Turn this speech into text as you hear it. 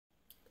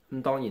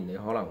咁當然你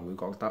可能會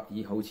覺得，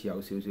咦，好似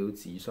有少少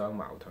自相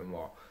矛盾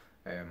喎。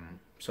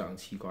上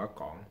次嗰一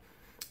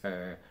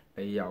講，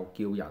你又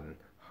叫人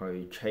去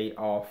trade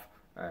off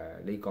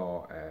呢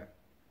個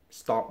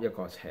stop 一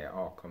個邪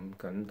惡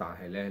咁，但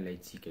係咧你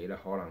自己咧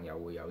可能又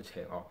會有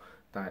邪惡，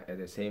但係 at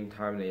the same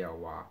time 你又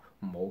話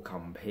唔好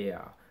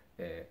compare。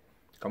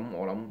咁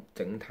我諗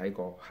整體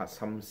個核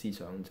心思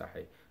想就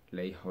係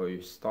你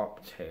去 stop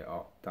邪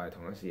惡，但係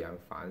同一時間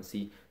反思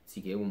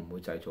自己會唔會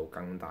製造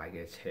更大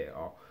嘅邪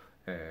惡。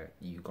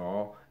如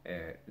果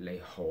你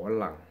可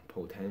能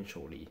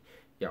potentially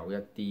有一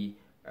啲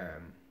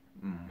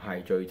唔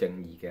係最正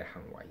義嘅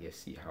行為嘅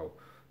時候，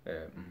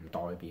唔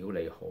代表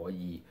你可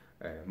以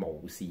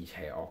無視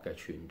邪惡嘅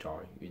存在，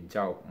然之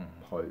後唔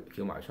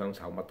去翹埋雙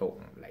手乜都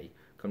唔理。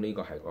咁呢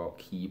個係個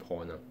key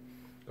point 啦。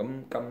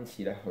咁今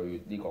次咧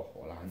去呢個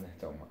荷蘭咧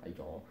就買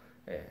咗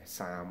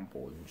3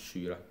本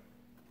書啦。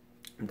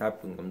咁第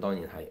一本咁當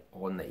然係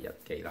安妮日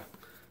記啦。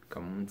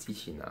咁之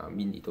前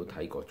Minnie 都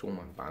睇過中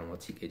文版，我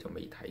自己就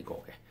未睇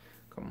過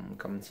嘅。咁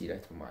今次咧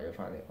就買咗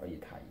翻嚟可以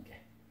睇嘅。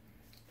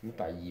咁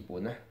第二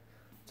本咧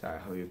就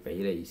係去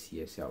比利時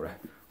嘅時候咧，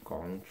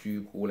講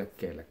朱古力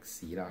嘅歷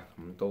史啦。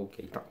咁都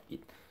幾特別。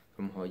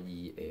咁可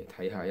以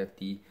睇下一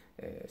啲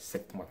食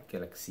物嘅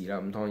歷史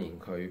啦。咁當然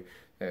佢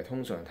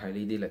通常睇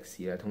呢啲歷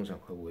史咧，通常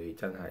佢會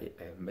真係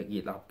make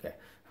it up 嘅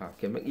嚇。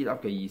其實 make it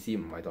up 嘅意思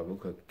唔係代表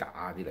佢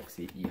假啲歷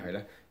史，而係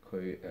咧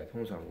佢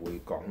通常會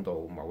講到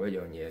某一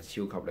樣嘢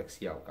超級歷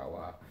史悠久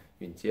啊。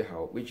然之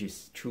後 which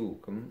is true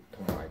咁，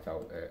同埋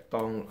就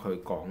當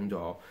佢講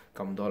咗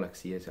咁多歷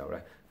史嘅時候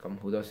咧，咁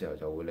好多時候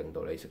就會令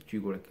到你食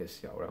朱古力嘅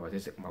時候咧，或者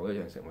食某一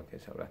樣食物嘅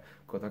時候咧，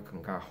覺得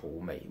更加好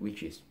味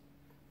，which is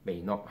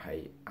may not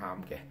係啱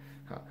嘅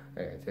嚇。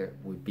即係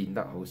會變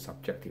得好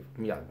subjective。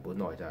咁人本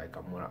來就係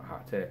咁噶啦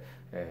嚇，即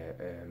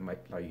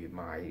係例如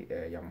賣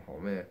任何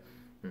咩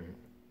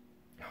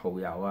蠔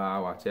油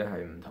啊，或者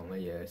係唔同嘅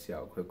嘢嘅時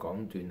候，佢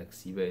講段歷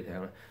史俾你聽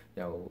咧，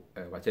又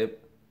或者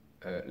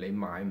你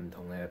買唔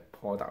同嘅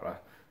product 啦，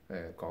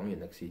講完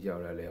歷史之後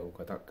咧，你又會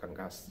覺得更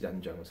加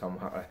印象深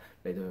刻咧，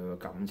你對佢嘅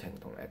感情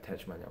同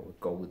attachment 又會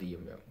高啲咁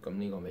樣。咁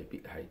呢個未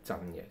必係真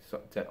嘅，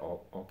即係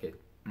我嘅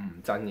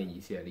唔真嘅意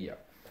思係呢樣。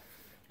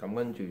咁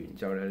跟住然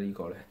之後咧，呢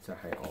個咧就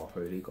係我去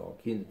呢個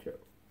Kinder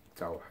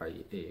就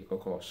係嗰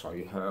個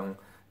水鄉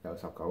有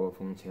19個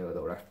風車嗰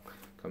度咧，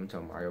咁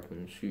就買咗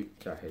本書，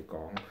就係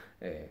講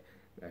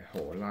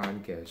荷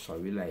蘭嘅水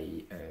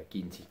利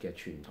建設嘅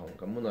傳統。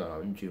咁本來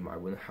諗住買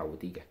本厚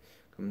啲嘅，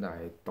咁但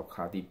係讀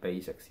下啲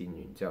basic 先，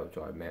然之後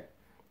再咩？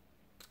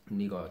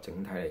呢個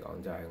整體嚟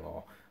講就係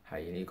我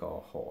喺呢個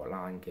荷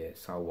蘭嘅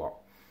收穫。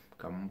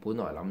咁本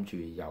來諗住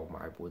又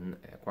買本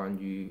關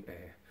於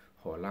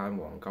荷蘭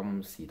黃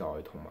金時代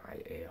同埋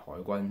海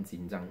軍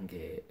戰爭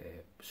嘅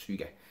書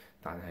嘅，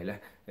但係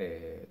咧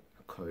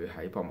佢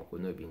喺博物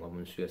館裏邊嗰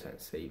本書成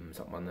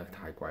40-50蚊咧，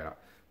太貴啦。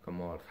咁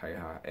我睇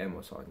下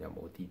Amazon 有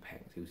冇啲平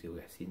少少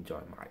嘅先再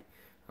買。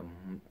咁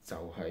就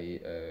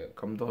係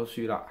咁多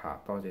書啦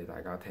嚇，多謝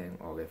大家聽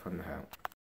我嘅分享。